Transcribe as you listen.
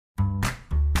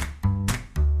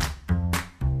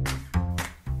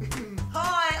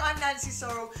Nancy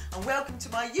Sorrell and welcome to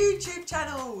my YouTube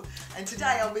channel. And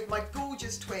today I'm with my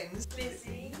gorgeous twins,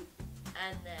 Lizzie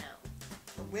and Nell.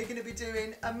 And we're going to be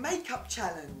doing a makeup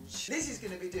challenge. Lizzie's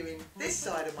going to be doing this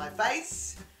side of my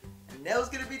face and Nell's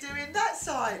going to be doing that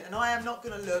side, and I am not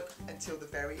going to look until the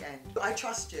very end. I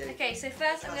trust you. Okay, so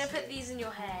first I'm going to put these in your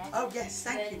hair. Oh yes,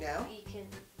 thank you, Nell. You can...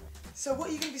 So what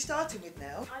are you going to be starting with,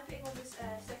 Nell? I'm putting on this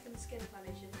second skin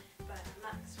foundation by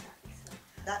Max Factor.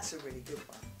 That's a really good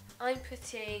one. I'm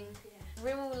putting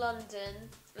Rimmel London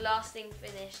Lasting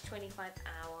Finish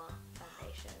 25-hour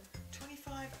foundation.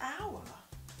 25 hour?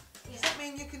 Yeah. Does that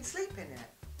mean you can sleep in it?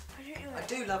 I don't know. I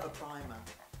do love a primer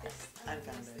This, and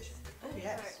foundation. Oh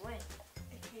yes. Where it went.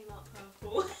 It came out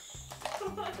purple.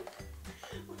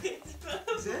 It's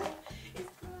purple. Is it? It's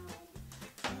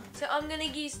brown. So I'm going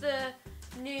to use the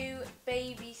new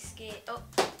baby skin. Oh.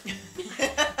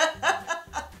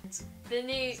 The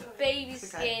new Sorry. baby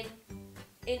It's okay. skin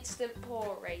instant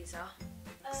pore razor.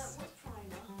 What's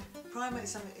primer? Primer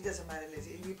is something, it doesn't matter,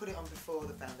 Lizzie. You put it on before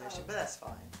the foundation, but that's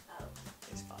fine. Oh.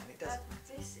 It's fine, it doesn't.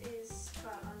 This is for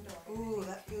under eye. Ooh,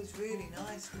 that feels really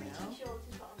nice Pretty now. sure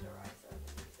this is for under eye, so I'm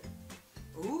going to use it.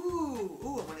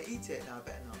 Ooh, I want to eat it. No, I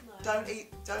better not. No.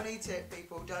 Don't eat it,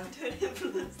 people. Don't. Don't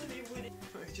influence the new winning.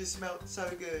 It just smelled so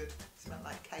good. It smelled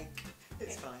like cake.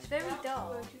 It's fine. It's very Now dark.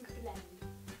 we're going to blend.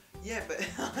 Yeah,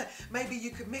 but maybe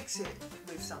you could mix it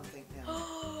with something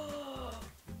now.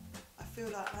 I feel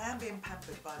like I am being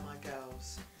pampered by my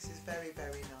girls. This is very,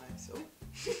 very nice. Oh,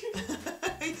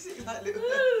 is it like little?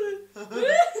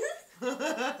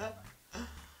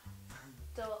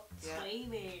 Dot. Yeah.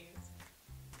 Tiny.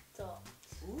 Dot.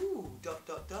 Ooh, dot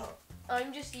dot dot.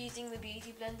 I'm just using the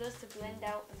beauty blenders to blend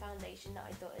out the foundation that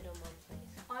I dotted on Mum's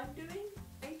face. I'm doing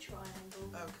a triangle.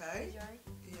 Okay. Is right?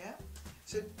 Yeah.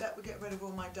 So that would get rid of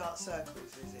all my dark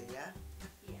circles, is it? Yeah.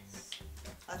 Yes.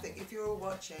 I think if you're all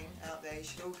watching out there, you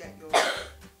should all get your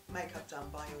makeup done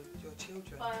by your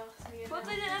children. By us, me and What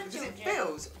Nell. did it have Because it children?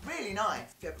 feels really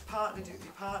nice. If you have a partner, do it with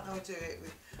your partner, or do it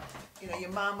with, you know,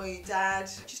 your mum or your dad.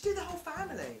 Just do the whole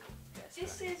family.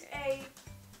 This is a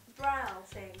brow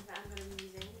thing that I'm going to be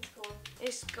using.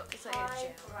 It's called It's like a High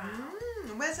gel. Brow.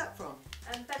 And where's that from?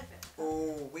 Benefit.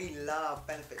 Oh, we love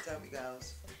Benefit, don't we,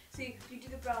 girls? So you do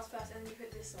the brows first and then you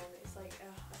put this on. It's like,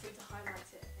 I think to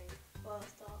highlight it, I think. Well,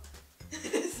 it's dark.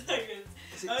 It's so good.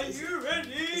 Is it, Are is you ready?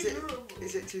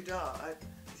 is it too dark?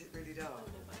 Is it really dark?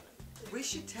 We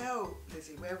should tell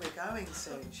Lizzie where we're going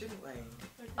soon, shouldn't we?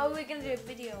 Oh, we're going to do a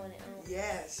video on it. Oh.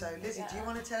 Yeah, so Lizzie, do you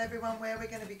want to tell everyone where we're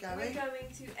going to be We're going?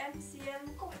 going to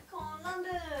MCM Comic Con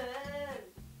London.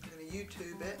 I'm going to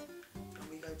YouTube it, and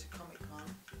we go to Comic Con,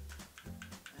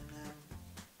 and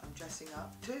I'm dressing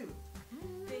up too.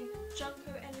 Being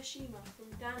Junko Enoshima from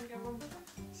Danganronpa.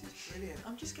 This is brilliant.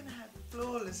 I'm just going to have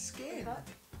flawless skin.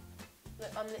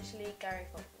 Look, I'm literally Gary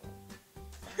Cockrell.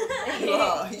 You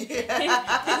are, yeah.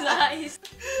 His eyes.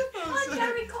 Hi,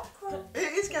 Gary Cockrell.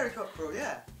 It is Gary Cockrell,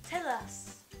 yeah. Tell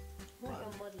us what What?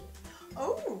 you're modelling.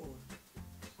 Oh!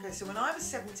 Okay, so when I was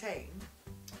 17,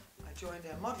 I joined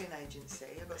a modelling agency.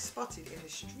 I got spotted in the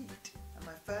street, and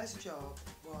my first job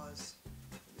was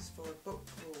for a book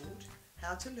called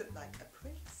How to Look Like a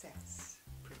Princess,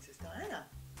 Princess Diana.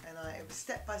 And it was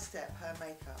step by step her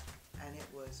makeup, and it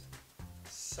was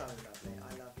so lovely.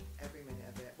 I loved every minute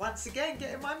of it. Once again,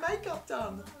 getting my makeup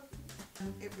done.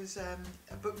 It was a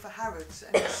book for Harrods,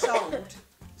 and it sold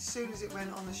as soon as it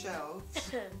went on the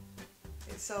shelves.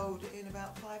 It sold in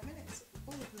about 5 minutes.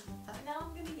 All of them. Now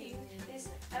I'm going to use this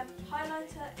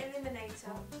highlighter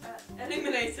eliminator,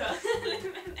 eliminator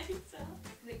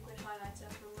liquid highlighter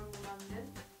from Rimmel London.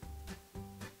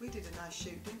 We did a nice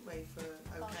shoot, didn't we, for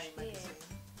OK Last year. magazine?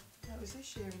 That was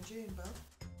this year in June, Bob.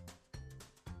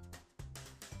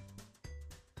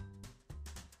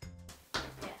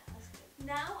 Yeah, that's good.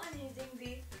 Now I'm using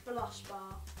the blush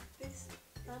bar. This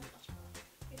blush bar.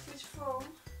 It is from,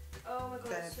 oh my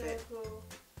god, it's so Benefit. cool.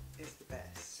 It's the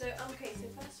best. So okay, so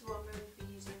first of all I'm going to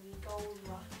be using the Gold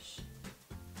Rush.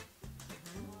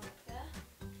 Right there.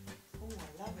 Oh,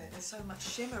 I love it. There's so much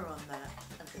shimmer on that.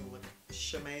 I think it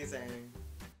looks amazing.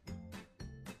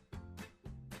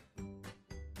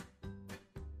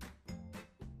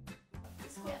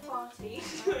 It's called Party.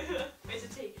 It's a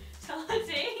tea.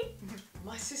 Party.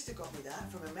 My sister got me that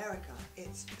from America.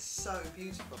 It's so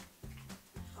beautiful.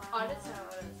 I don't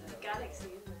know. Galaxy,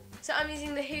 isn't it? So I'm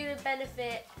using the Hoola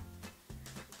Benefit.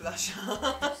 Blush. So I'm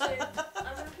going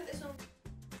to put this on.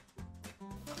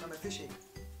 I'm a fishy.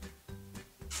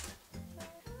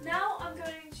 Now I'm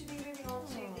going to be moving on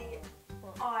to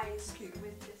the eyes Cute.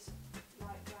 with this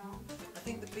light brown. I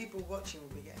think the people watching will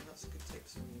be getting lots of good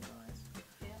tips from you guys.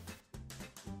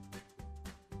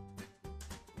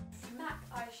 MAC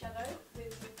eyeshadow. eyeshadow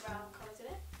with brown colours in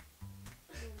it.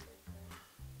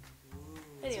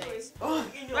 Anyways, Oh,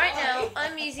 right now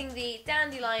I'm using the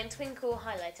Dandelion Twinkle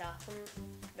highlighter from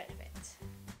Benefit.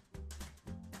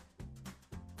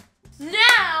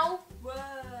 Now Whoa.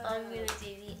 I'm going to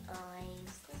do the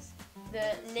eyes.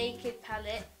 The Naked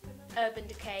palette, Urban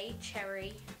Decay,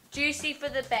 Cherry. Juicy for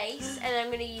the base, and I'm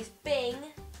going to use Bing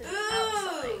for the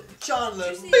outside. Chandler.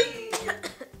 Juicy.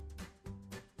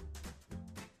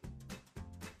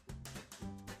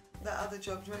 That other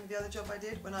job, do you remember the other job I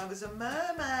did? When I was a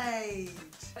mermaid.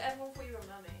 But everyone thought you were a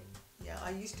mermaid. Yeah,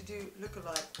 I used to do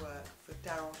lookalike work for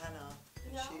Daryl Hannah.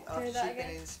 Yeah. After that she'd been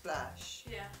again. in Splash.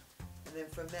 Yeah. And then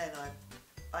from then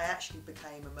I actually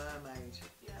became a mermaid.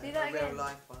 Yeah. Do that a real again.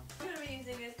 life one. I'm going to be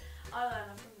using this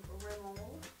eyeliner from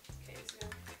Rimmel. Okay, so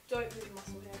don't move the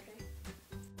muscle here, okay?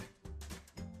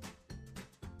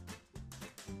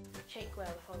 Shake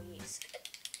well before use.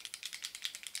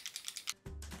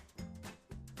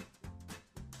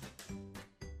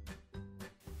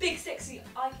 Big sexy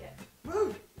eye care.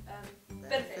 Woo!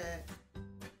 Benefit.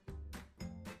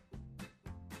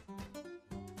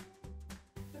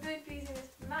 We're going to be using this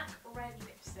MAC red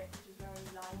lipstick, which is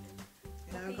very light and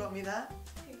You know who got me that?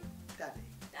 Who? Daddy.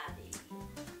 daddy.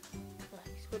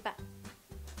 Nice, we're back.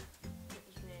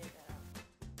 You can edit that out.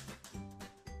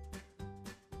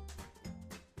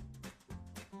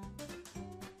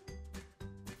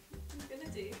 I'm going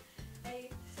to do a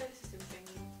solar system thing.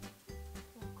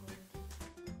 Oh god.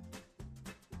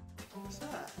 What's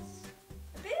that?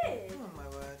 A beard. Oh my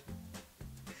word.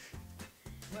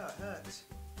 Well, it hurts.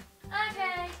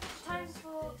 Okay, time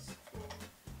for...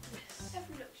 Yes.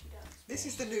 Every look she does. This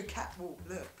is the new catwalk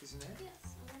look, isn't it?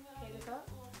 Yes. Okay, look up.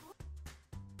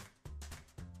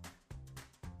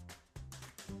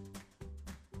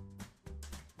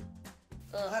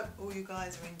 I hope all you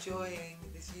guys are enjoying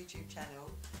this YouTube channel.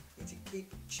 You need to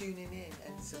keep tuning in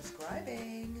and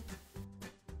subscribing.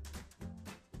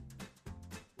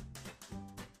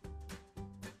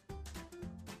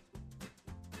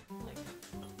 Like,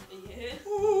 yeah.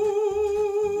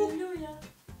 Ooh, Hallelujah.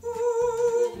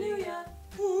 ooh, Hallelujah.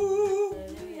 ooh,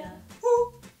 Hallelujah.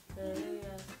 ooh,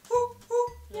 Hallelujah. ooh, ooh.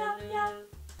 Yeah, yeah.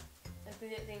 That's the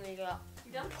thing we got.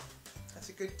 You done? That's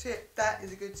a good tip. That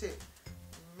is a good tip.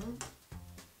 Mhm.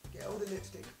 Get all the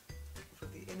lipstick from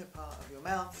the inner part of your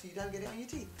mouth so you don't get it on your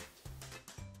teeth.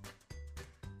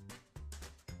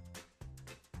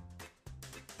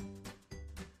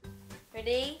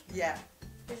 Ready? Yeah.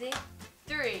 Busy?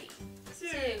 3, 2,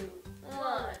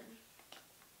 1.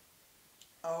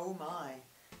 Oh my.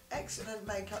 Excellent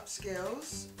makeup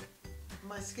skills.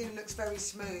 My skin looks very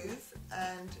smooth.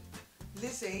 And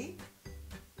Lizzie,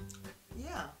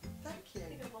 yeah, thank you.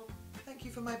 Thank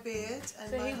you for my beard and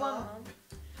So my who won, heart. Mum?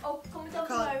 Oh, comment down I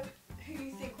can't- below who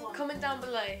you think won. Comment down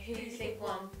below who you think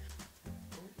won.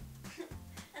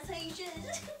 That's how you should.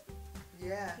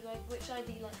 Yeah. You like, which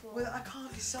ID you like more? Well, I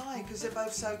can't decide because they're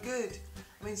both so good.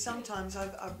 I mean, sometimes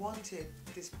I've wanted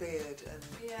this beard and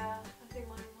Yeah, I think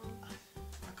mine won.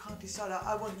 I can't decide.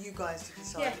 I want you guys to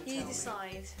decide. Yeah, and you tell me.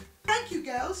 decide. Thank you,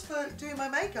 girls, for doing my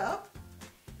makeup.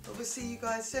 But we'll see you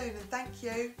guys soon, and thank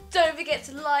you. Don't forget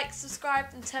to like, subscribe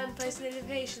and turn post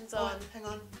notifications on. Hang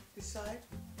on, this side.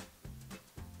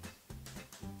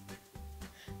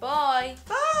 Bye.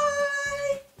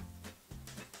 Bye!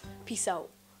 Peace out.